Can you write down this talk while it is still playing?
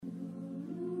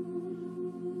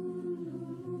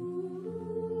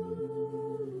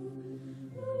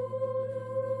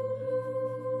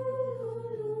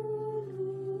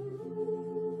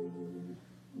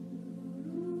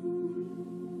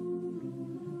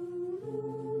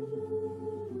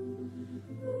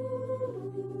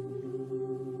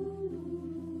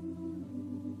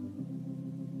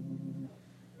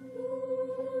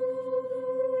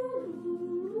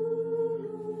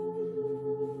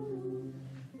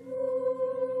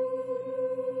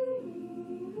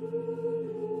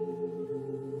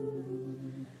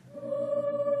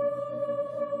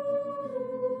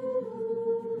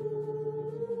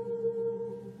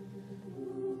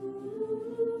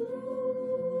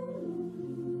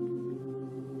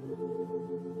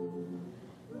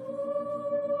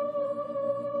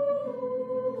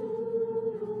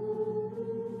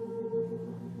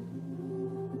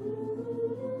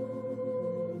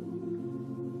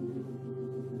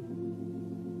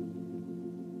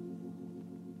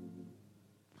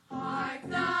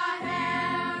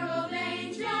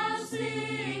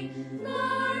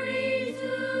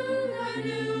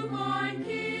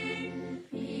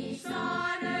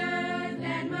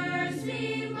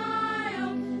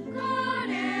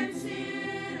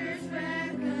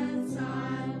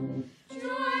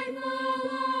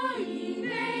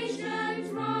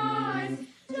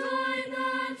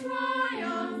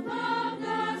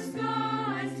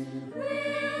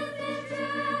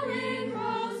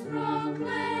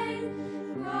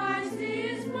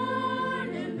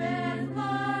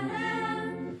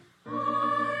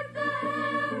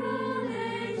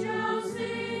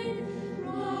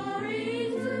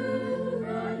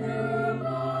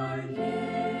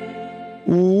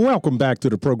Welcome back to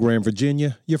the program,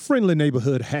 Virginia. Your friendly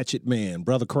neighborhood hatchet man,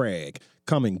 Brother Craig,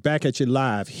 coming back at you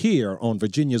live here on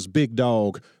Virginia's Big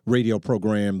Dog radio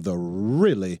program, The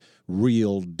Really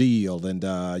Real Deal. And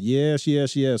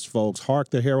yes, folks, Hark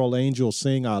the Herald Angels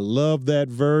Sing. I love that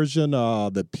version,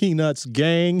 the Peanuts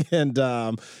Gang. And,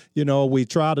 we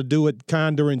try to do it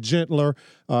kinder and gentler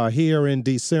here in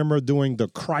December during the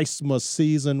Christmas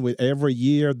season, with every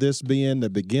year, this being the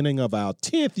beginning of our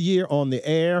 10th year on the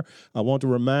air. I want to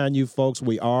remind you, folks,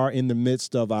 we are in the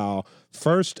midst of our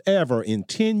first ever radio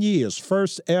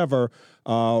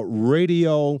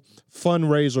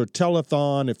fundraiser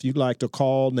telethon, if you'd like to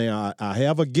call. Now, I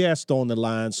have a guest on the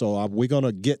line, so we're going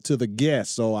to get to the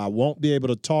guest, so I won't be able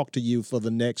to talk to you for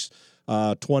the next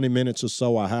 20 minutes or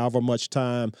so, or however much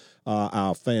time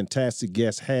our fantastic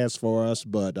guest has for us.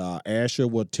 But Asher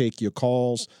will take your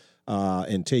calls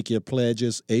and take your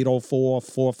pledges.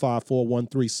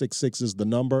 804-454-1366 is the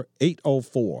number.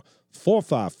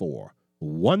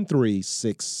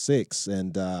 804-454-1366.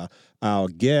 And our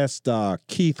guest,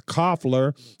 Keith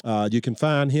Koffler, you can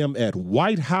find him at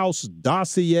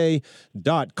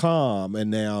whitehousedossier.com.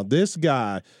 And now this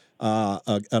guy,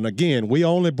 and again, we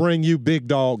only bring you big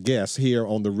dog guests here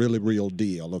on The Really Real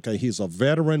Deal, okay? He's a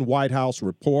veteran White House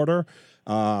reporter.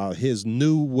 His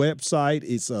new website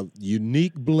is a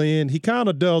unique blend. He kind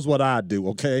of does what I do,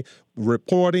 okay?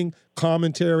 Reporting,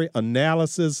 commentary,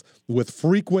 analysis with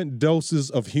frequent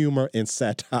doses of humor and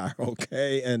satire,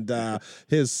 okay? And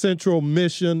his central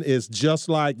mission is just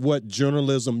like what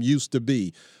journalism used to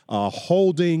be,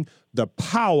 holding the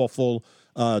powerful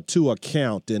to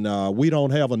account. And we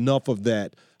don't have enough of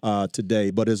that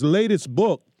today. But his latest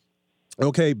book,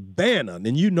 okay, Bannon,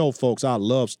 and you know, folks, I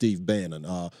love Steve Bannon,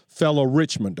 fellow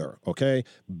Richmonder, okay?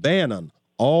 Bannon,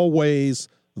 always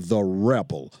the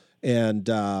rebel. And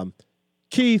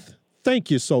Keith, thank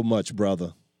you so much,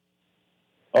 brother.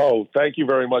 Oh, thank you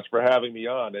very much for having me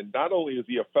on. And not only is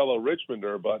he a fellow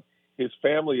Richmonder, but his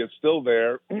family is still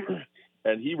there,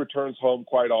 and he returns home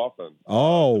quite often.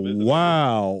 Oh,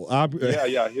 wow.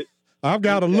 I've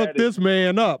got to look this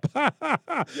man up. I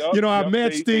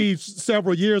met Steve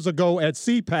several years ago at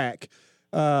CPAC.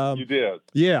 You did?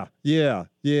 Yeah.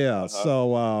 Uh-huh.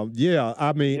 So, I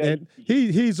mean, and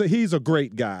he's a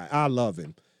great guy. I love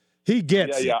him. He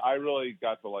gets it. Yeah, I really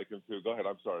got to like him too. Go ahead,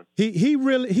 I'm sorry. He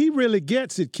really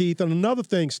gets it, Keith. And another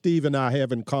thing Steve and I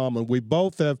have in common, we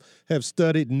both have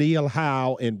studied Neil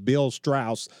Howe and Bill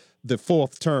Strauss, The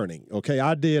Fourth Turning. Okay,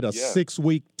 I did a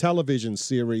 6-week television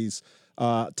series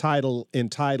entitled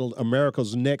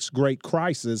America's Next Great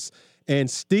Crisis,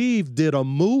 and Steve did a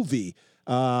movie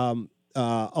on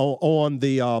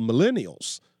the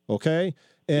millennials, okay?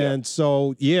 And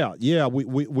so,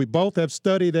 we both have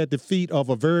studied at the feet of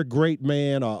a very great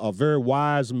man, a very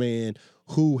wise man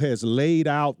who has laid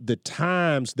out the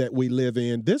times that we live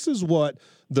in. This is what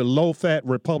the low-fat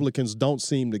Republicans don't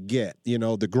seem to get,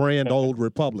 the grand old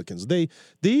Republicans.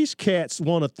 These cats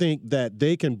want to think that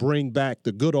they can bring back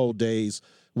the good old days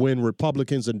when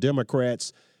Republicans and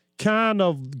Democrats kind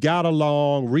of got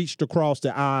along, reached across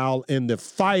the aisle, and the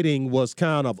fighting was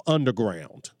kind of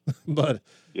underground. But,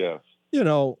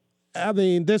 I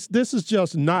mean, this is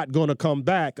just not going to come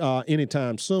back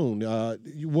anytime soon.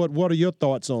 What are your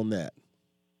thoughts on that?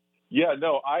 Yeah,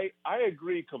 no, I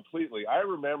agree completely. I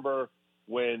remember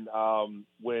when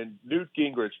Newt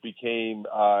Gingrich became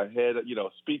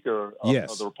Speaker of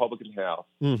the Republican House,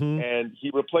 and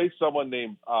he replaced someone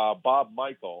named Bob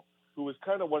Michael, who was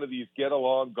kind of one of these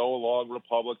get-along, go-along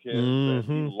Republicans, and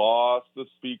he lost the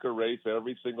Speaker race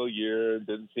every single year and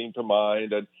didn't seem to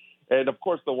mind. And of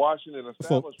course, the Washington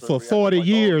establishment for 40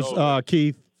 years,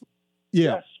 Keith.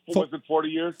 Yeah. Yes. Was it 40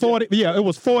 years? 40. Yeah, it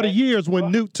was 40 years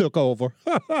when Newt took over.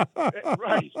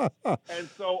 Right. And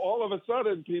so all of a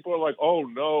sudden, people are like, "Oh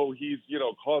no, he's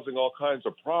causing all kinds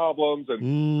of problems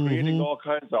and creating all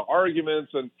kinds of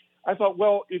arguments." And I thought,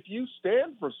 well, if you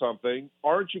stand for something,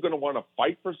 aren't you going to want to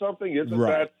fight for something? Isn't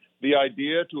that the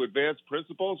idea, to advance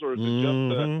principles, or is it just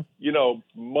to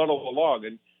muddle along?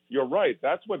 And you're right.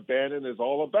 That's what Bannon is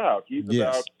all about. He's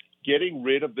about getting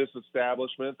rid of this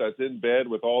establishment that's in bed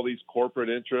with all these corporate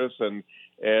interests and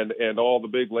all the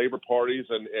big labor parties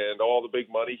and all the big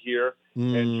money here,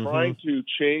 and trying to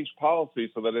change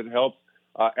policy so that it helps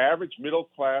average middle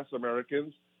class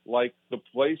Americans, like the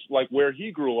place, like where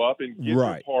he grew up in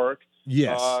Gidger Park,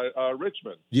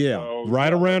 Richmond. Yeah, so,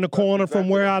 around the corner from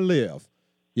where I live.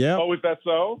 Yeah. Oh, is that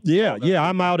so? Yeah,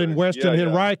 I'm out in Western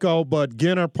Henrico, but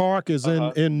Gidger Park is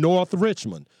in North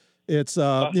Richmond. It's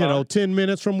 10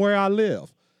 minutes from where I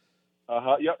live.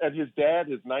 Yeah, and his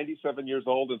dad is 97 years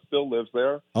old and still lives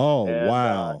there. Oh,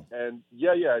 wow. and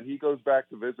he goes back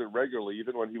to visit regularly,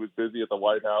 even when he was busy at the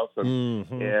White House, and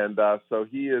so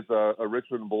he is a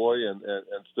Richmond boy and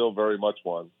still very much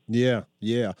one. Yeah,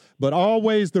 but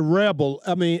always the rebel.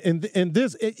 I mean, and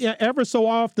this ever so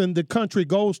often the country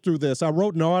goes through this. I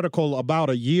wrote an article about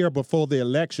a year before the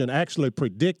election, actually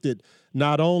predicted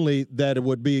not only that it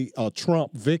would be a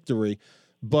Trump victory,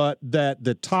 but that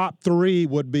the top three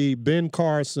would be Ben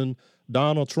Carson,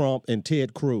 Donald Trump, and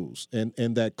Ted Cruz,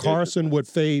 and that Carson would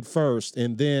fade first,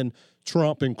 and then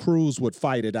Trump and Cruz would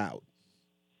fight it out,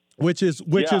 which is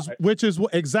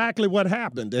exactly what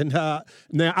happened. And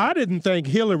now I didn't think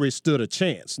Hillary stood a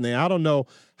chance. Now I don't know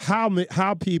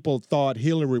how people thought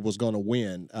Hillary was going to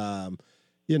win.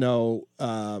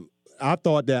 I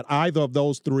thought that either of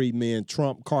those three men,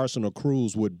 Trump, Carson, or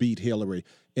Cruz, would beat Hillary,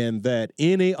 and that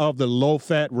any of the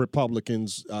low-fat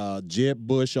Republicans, Jeb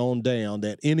Bush on down,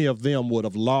 that any of them would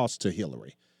have lost to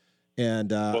Hillary. And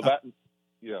go ahead.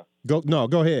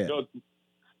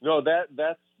 No,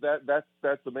 that's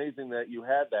amazing that you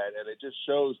had that, and it just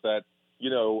shows that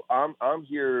I'm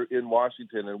here in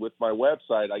Washington, and with my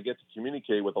website, I get to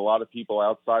communicate with a lot of people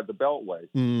outside the Beltway.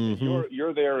 Mm-hmm.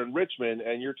 You're there in Richmond,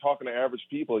 and you're talking to average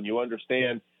people, and you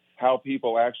understand how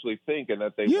people actually think, and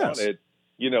that they wanted,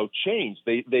 change.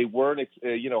 They weren't,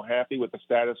 happy with the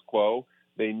status quo.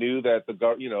 They knew that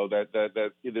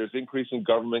that there's increasing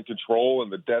government control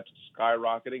and the debt's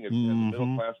skyrocketing, and the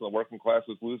middle class and the working class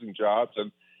is losing jobs,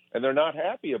 and they're not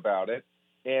happy about it.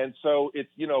 And so it's,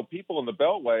 people in the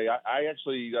Beltway, I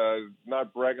actually,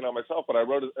 not bragging on myself, but I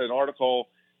wrote an article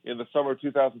in the summer of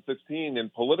 2016 in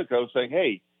Politico saying,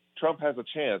 hey, Trump has a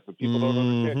chance, and people don't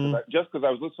understand. Just because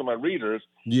I was listening to my readers,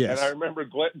 and I remember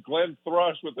Glenn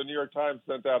Thrush with the New York Times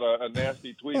sent out a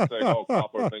nasty tweet saying, "Oh,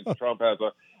 Koppler thinks Trump has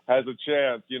a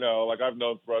chance." Like I've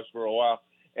known Thrush for a while,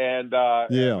 and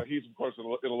he's of course in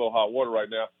a little hot water right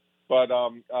now. But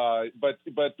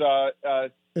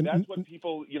that's what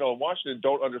people in Washington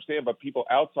don't understand, but people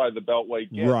outside the Beltway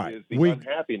get is the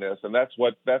unhappiness, and that's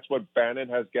what Bannon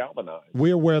has galvanized.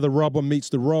 We're where the rubber meets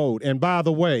the road. And by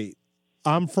the way,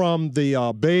 I'm from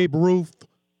the Babe Ruth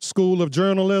School of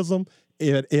Journalism.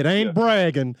 It ain't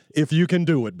bragging if you can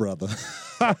do it, brother.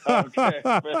 Okay,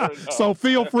 fair enough. So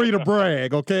feel free to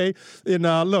brag, okay? And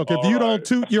look, if you don't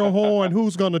toot your horn,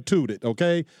 who's going to toot it,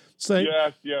 okay?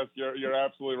 Yes, you're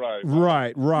absolutely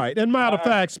right. Right. And matter of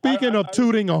fact, speaking of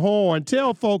tooting a horn,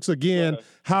 tell folks again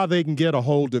how they can get a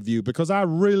hold of you, because I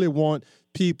really want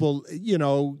people,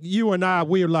 you and I,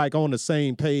 we're like on the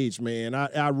same page, man.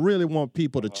 I really want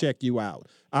people to check you out.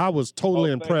 I was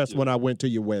totally impressed when I went to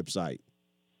your website.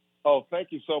 Oh,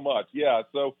 thank you so much. Yeah,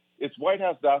 so it's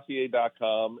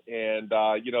WhiteHouseDossier.com, and,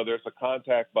 there's a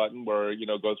contact button where,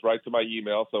 it goes right to my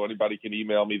email, so anybody can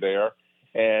email me there.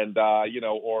 And,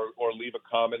 or leave a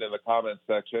comment in the comments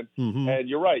section. Mm-hmm. And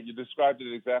you're right. You described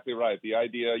it exactly right. The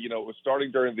idea, it was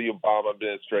starting during the Obama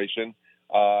administration.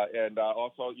 And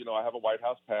also, I have a White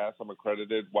House pass. I'm an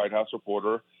accredited White House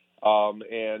reporter.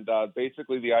 And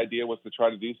basically the idea was to try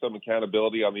to do some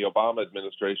accountability on the Obama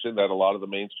administration that a lot of the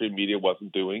mainstream media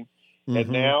wasn't doing. Mm-hmm. And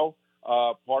now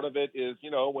part of it is,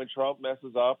 when Trump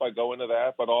messes up, I go into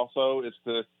that. But also it's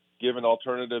to give an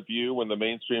alternative view when the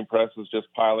mainstream press is just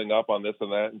piling up on this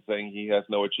and that and saying he has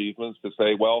no achievements, to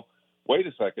say, well, wait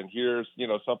a second, here's,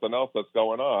 something else that's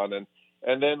going on.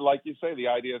 And then, like you say, the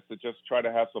idea is to just try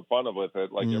to have some fun with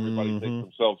it. Like everybody takes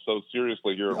themselves so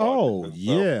seriously here.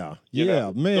 Man,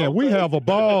 we have a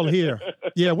ball here.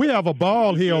 Yeah, we have a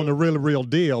ball here on the Really Real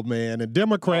Deal, man. And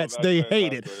Democrats, they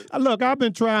hate it. Look, I've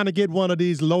been trying to get one of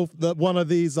these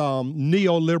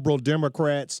neoliberal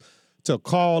Democrats to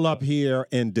call up here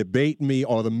and debate me,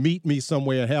 or to meet me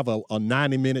somewhere and have a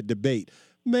 90-minute debate.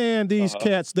 Man, these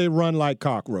cats, they run like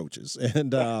cockroaches.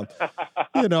 And, I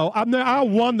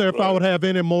wonder if I would have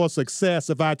any more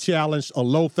success if I challenged a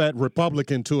low-fat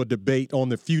Republican to a debate on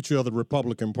the future of the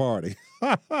Republican Party.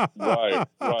 Right.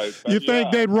 You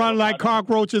think they'd run like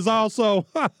cockroaches also?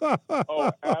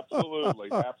 Oh, absolutely.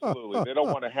 They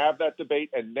don't want to have that debate.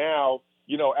 And now,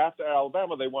 after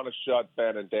Alabama, they want to shut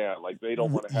Bannon down. Like, they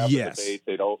don't want to have the debate.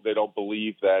 They don't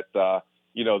believe that,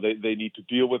 they need to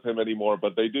deal with him anymore,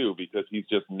 but they do, because he's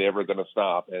just never going to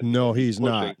stop. And no, he's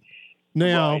not.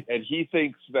 Now, and he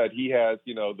thinks that he has,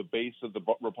 the base of the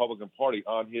Republican Party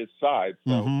on his side,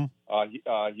 so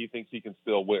he thinks he can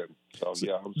still win. So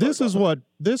this is what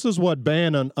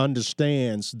Bannon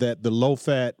understands, that the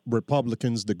low-fat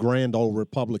Republicans, the grand old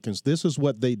Republicans, this is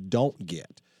what they don't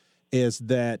get. Is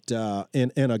that,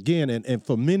 and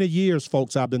for many years,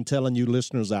 folks, I've been telling you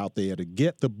listeners out there to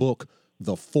get the book,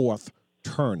 The Fourth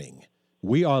Turning.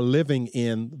 We are living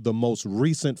in the most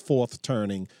recent fourth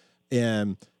turning,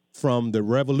 and from the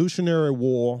Revolutionary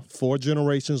War, 4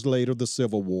 generations later, the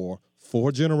Civil War,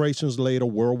 4 generations later,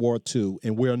 World War II,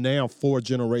 and we're now 4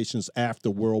 generations after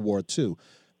World War II.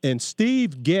 And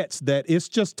Steve gets that it's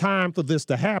just time for this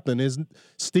to happen.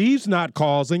 Steve's not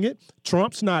causing it.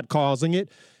 Trump's not causing it.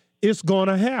 It's going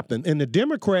to happen. And the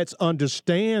Democrats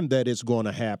understand that it's going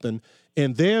to happen,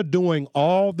 and they're doing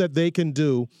all that they can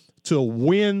do to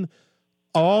win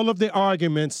all of the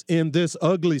arguments in this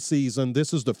ugly season.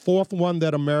 This is the 4th one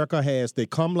that America has. They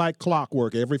come like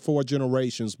clockwork every 4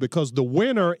 generations because the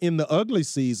winner in the ugly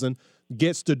season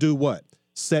gets to do what?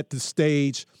 Set the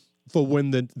stage for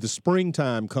when the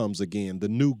springtime comes again, the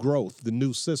new growth, the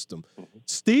new system.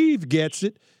 Steve gets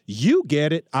it. You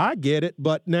get it. I get it.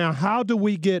 But now how do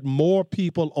we get more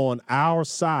people on our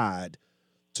side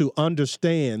to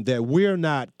understand that we're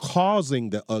not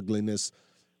causing the ugliness?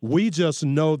 We just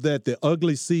know that the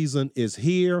ugly season is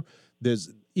here.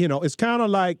 It's kind of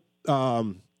like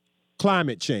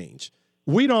climate change.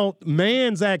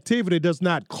 Man's activity does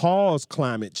not cause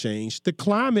climate change. The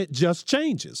climate just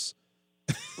changes.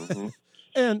 Mm-hmm.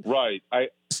 And right.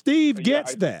 Steve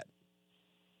gets that.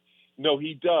 No,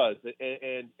 he does.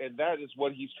 And that is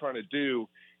what he's trying to do.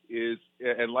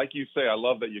 And like you say, I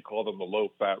love that you call them the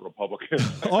low-fat Republicans.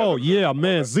 Oh, yeah,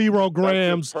 man. 0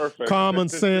 grams, common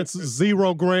sense,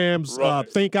 0 grams, right.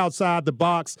 Think outside the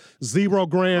box, 0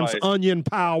 grams, right. onion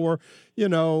power.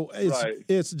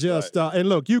 It's just, and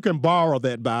look, you can borrow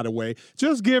that, by the way.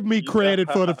 Just give me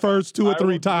credit for the first 2 or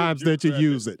 3 times that you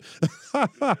use it. I'll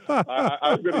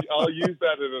use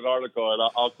that in an article, and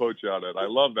I'll quote you on it. I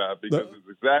love that because it's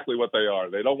exactly what they are.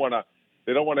 They don't want to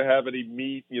have any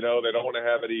meat, they don't want to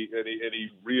have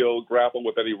any real grapple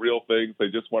with any real things. They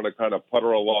just want to kind of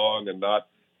putter along and not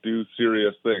do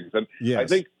serious things. And yes. I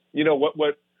think,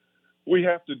 what we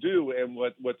have to do, and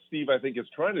what Steve, I think, is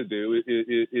trying to do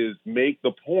is make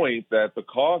the point that the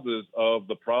causes of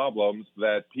the problems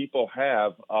that people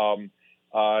have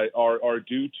are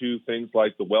due to things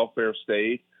like the welfare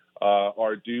state,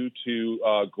 are due to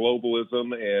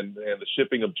globalism and the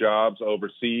shipping of jobs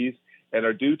overseas, and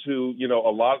are due to, a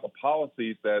lot of the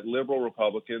policies that liberal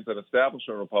Republicans and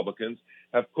establishment Republicans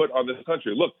have put on this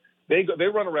country. Look, they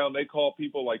run around, they call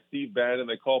people like Steve Bannon,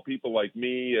 they call people like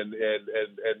me and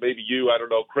maybe you, I don't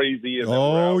know, crazy, and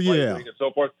and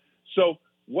so forth. So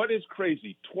what is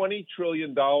crazy? $20 trillion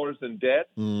in debt?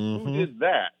 Mm-hmm. Who did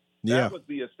that? Yeah. That was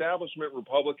the establishment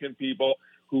Republican people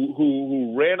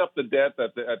who ran up the debt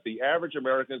that the average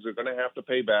Americans are going to have to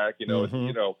pay back.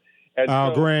 Mm-hmm. And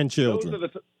our grandchildren.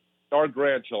 Our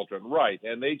grandchildren, right.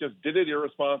 And they just did it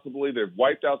irresponsibly. They've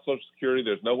wiped out Social Security.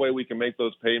 There's no way we can make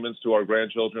those payments to our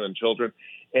grandchildren and children.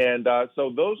 And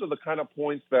so those are the kind of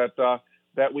points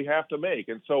that we have to make.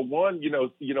 And so one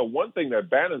thing that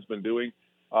Bannon's been doing,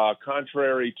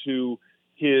 contrary to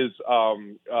his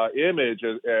image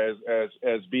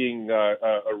as being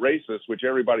a racist, which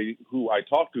everybody who I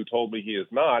talked to told me he is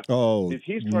not, is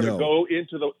he's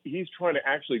trying to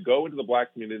actually go into the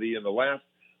black community. In the last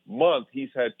month,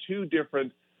 he's had 2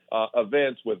 different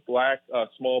events with black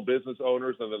small business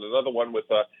owners, and then another one with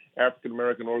African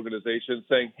American organizations,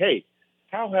 saying, "Hey,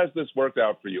 how has this worked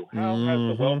out for you? How has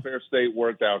the welfare state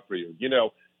worked out for you?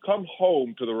 Come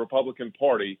home to the Republican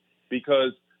Party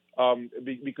because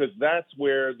that's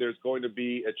where there's going to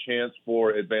be a chance for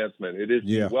advancement. It is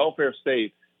the welfare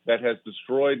state that has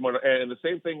destroyed and the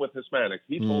same thing with Hispanics.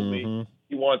 He told me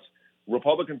he wants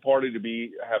Republican Party to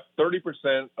have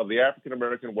 30% of the African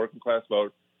American working class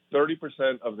vote,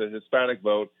 30% of the Hispanic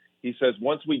vote. He says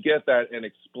once we get that and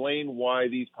explain why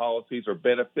these policies are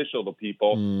beneficial to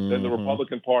people, then the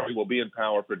Republican Party will be in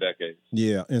power for decades.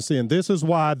 Yeah, and this is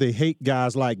why they hate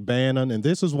guys like Bannon, and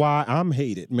this is why I'm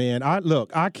hated, man.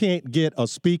 I can't get a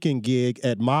speaking gig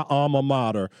at my alma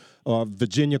mater,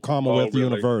 Virginia Commonwealth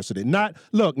University. Not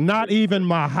even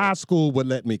my high school would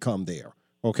let me come there.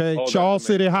 Okay, Charles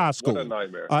City High School. What a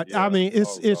nightmare. I mean,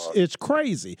 it's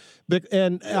crazy.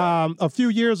 And a few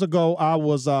years ago, I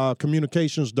was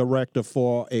communications director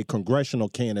for a congressional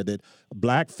candidate,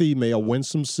 black female,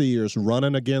 Winsome Sears,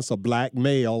 running against a black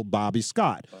male, Bobby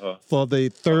Scott, for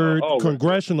the 3rd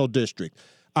congressional district.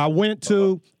 I went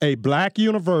to a black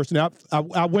university.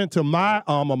 I went to my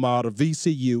alma mater,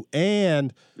 VCU,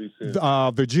 and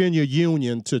Virginia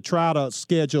Union to try to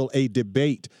schedule a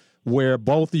debate where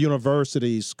both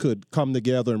universities could come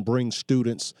together and bring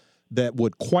students that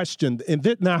would question.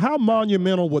 Now, how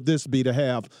monumental would this be to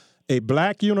have a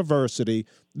black university?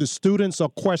 The students are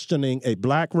questioning a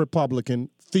black Republican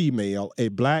female, a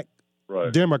black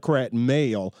Democrat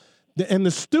male, and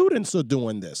the students are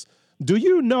doing this. Do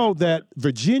you know that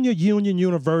Virginia Union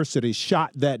University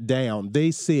shot that down? They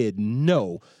said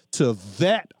no to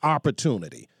that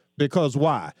opportunity Because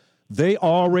why? They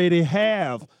already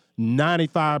have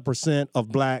 95%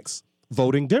 of blacks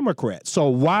voting Democrat. So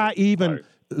why even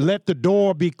let the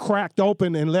door be cracked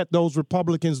open and let those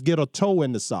Republicans get a toe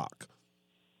in the sock?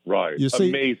 Right. You see?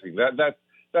 Amazing.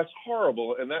 That's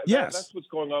horrible. And that's what's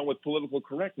going on with political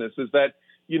correctness, is that,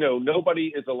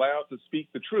 nobody is allowed to speak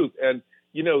the truth. And,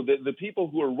 the people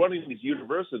who are running these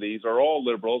universities are all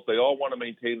liberals. They all want to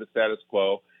maintain the status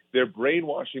quo. They're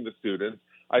brainwashing the students.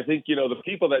 I think, the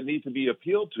people that need to be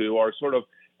appealed to are sort of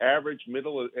average,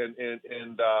 middle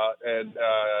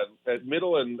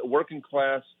and working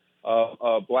class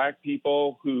black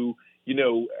people who,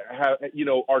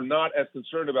 are not as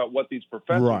concerned about what these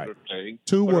professors are saying.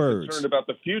 Are concerned about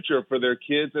the future for their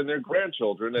kids and their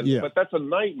grandchildren. But that's a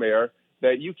nightmare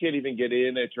that you can't even get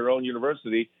in at your own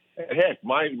university. And heck,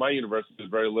 my university is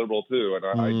very liberal too, and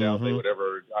I doubt they would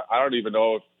ever. I don't even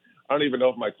know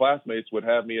if my classmates would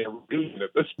have me in a reunion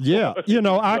at this point. Yeah,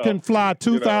 I can fly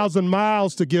 2,000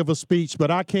 miles to give a speech,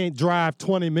 but I can't drive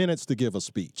 20 minutes to give a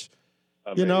speech.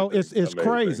 Amazing. It's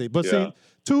crazy. But see,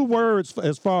 two words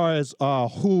as far as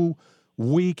who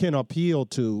we can appeal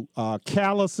to: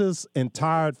 calluses and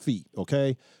tired feet.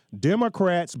 Okay,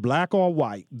 Democrats, black or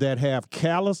white, that have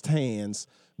calloused hands,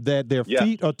 that their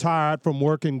feet are tired from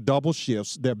working double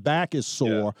shifts, their back is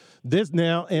sore.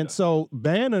 So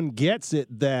Bannon gets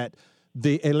it that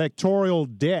the electoral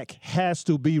deck has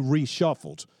to be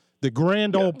reshuffled. The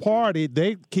grand old party,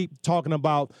 they keep talking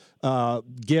about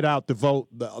get out the vote,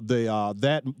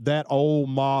 that old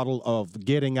model of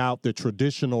getting out the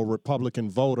traditional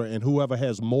Republican voter and whoever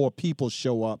has more people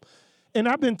show up. And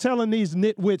I've been telling these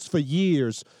nitwits for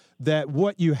years that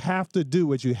what you have to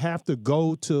do is you have to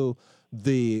go to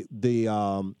the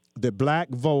black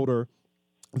voter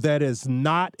that is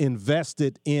not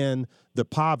invested in the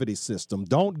poverty system.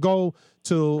 Don't go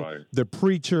to the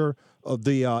preacher,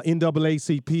 the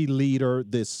NAACP leader,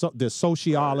 the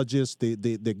sociologist,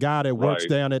 the guy that works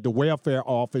down at the welfare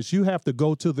office. You have to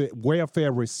go to the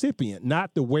welfare recipient,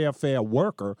 not the welfare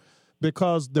worker,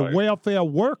 because the welfare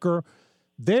worker,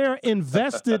 they're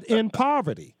invested in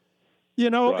poverty.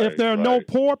 If there are no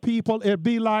poor people, it'd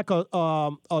be like a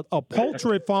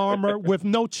poultry farmer with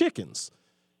no chickens.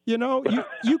 You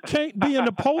can't be in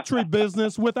the poultry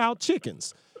business without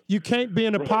chickens. You can't be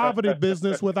in the poverty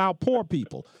business without poor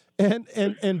people.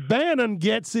 And Bannon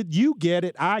gets it. You get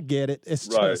it. I get it. It's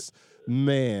just,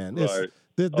 man,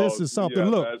 this is something. Yeah,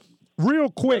 Look,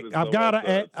 real quick, so I've got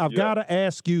to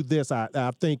ask you this.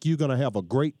 I think you're going to have a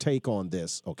great take on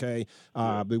this. Okay,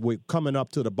 we're coming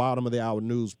up to the bottom of the hour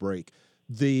news break.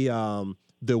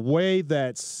 The way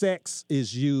that sex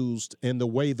is used and the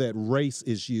way that race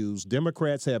is used,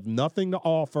 Democrats have nothing to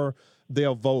offer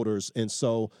their voters, and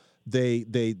so they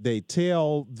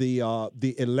tell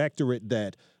the electorate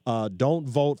that don't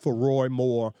vote for Roy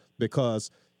Moore because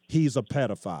he's a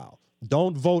pedophile.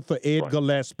 Don't vote for Ed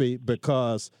Gillespie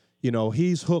because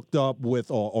he's hooked up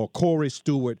with or Corey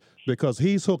Stewart because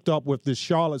he's hooked up with this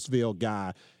Charlottesville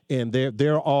guy, and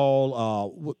they're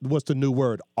all what's the new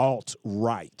word?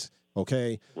 Alt-right.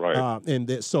 Okay,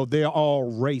 so they're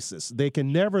all racist. They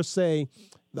can never say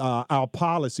our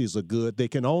policies are good. They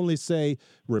can only say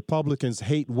Republicans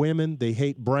hate women, they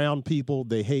hate brown people,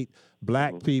 they hate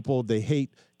black people, they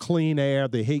hate clean air,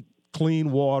 they hate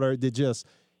clean water. They just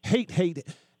hate.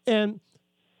 And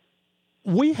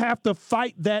we have to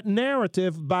fight that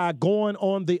narrative by going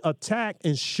on the attack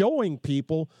and showing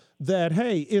people that,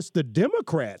 hey, it's the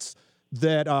Democrats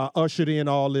that ushered in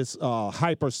all this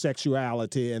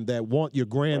hypersexuality and that want your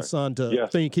grandson to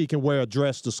think he can wear a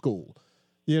dress to school,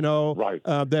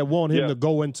 that want him to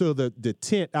go into the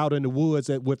tent out in the woods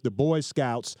with the Boy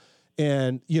Scouts.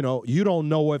 And, you don't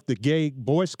know if the gay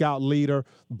Boy Scout leader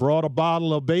brought a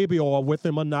bottle of baby oil with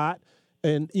him or not.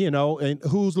 And, and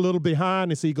who's a little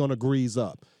behind is he going to grease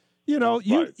up? You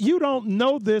don't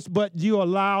know this, but you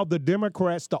allow the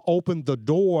Democrats to open the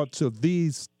door to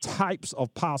these types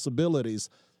of possibilities.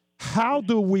 How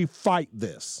do we fight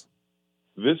this?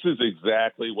 This is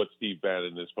exactly what Steve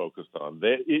Bannon is focused on.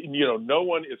 No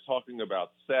one is talking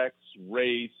about sex,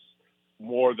 race,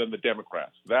 more than the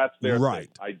Democrats. That's their thing.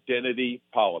 Identity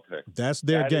politics. That's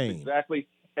their game. Exactly.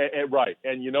 Right.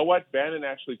 And you know what? Bannon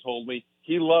actually told me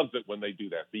he loves it when they do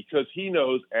that because he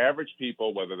knows average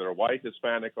people, whether they're white,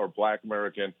 Hispanic, or black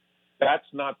American, that's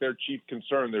not their chief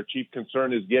concern. Their chief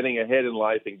concern is getting ahead in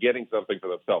life and getting something for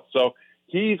themselves. So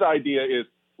his idea is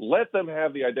let them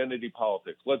have the identity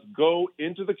politics. Let's go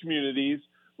into the communities.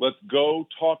 Let's go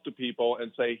talk to people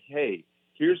and say, hey,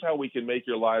 here's how we can make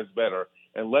your lives better.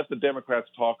 And let the Democrats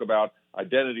talk about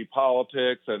identity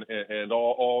politics and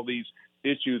all these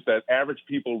issues that average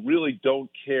people really don't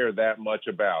care that much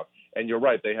about. And you're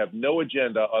right, they have no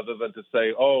agenda other than to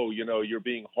say, oh, you're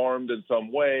being harmed in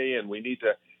some way and we need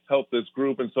to help this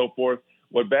group and so forth.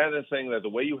 What Bannon is saying that the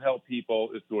way you help people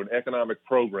is through an economic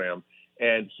program.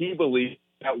 And he believes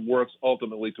that works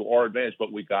ultimately to our advantage,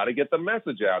 but we got to get the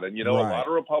message out. And, a lot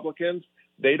of Republicans,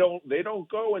 they don't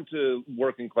go into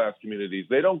working class communities.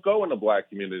 They don't go into black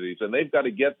communities, and they've got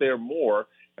to get there more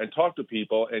and talk to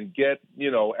people and get,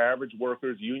 average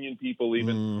workers, union people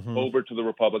even over to the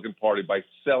Republican Party by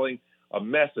selling a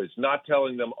message, not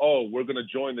telling them, oh, we're going to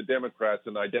join the Democrats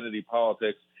in identity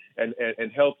politics and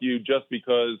help you just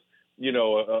because, of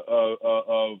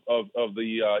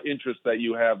the interest that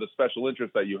you have, the special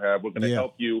interest that you have. We're going to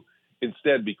help you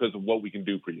instead because of what we can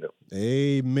do for you.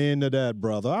 Amen to that,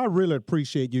 brother. I really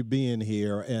appreciate you being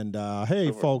here. And,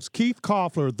 hey, folks, Keith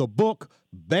Koffler, the book,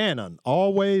 Bannon,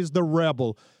 Always the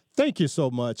Rebel. Thank you so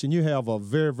much, and you have a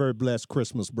very, very blessed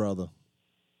Christmas, brother.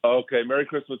 Okay, Merry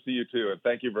Christmas to you, too, and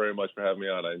thank you very much for having me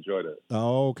on. I enjoyed it.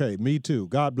 Okay, me too.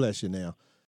 God bless you now.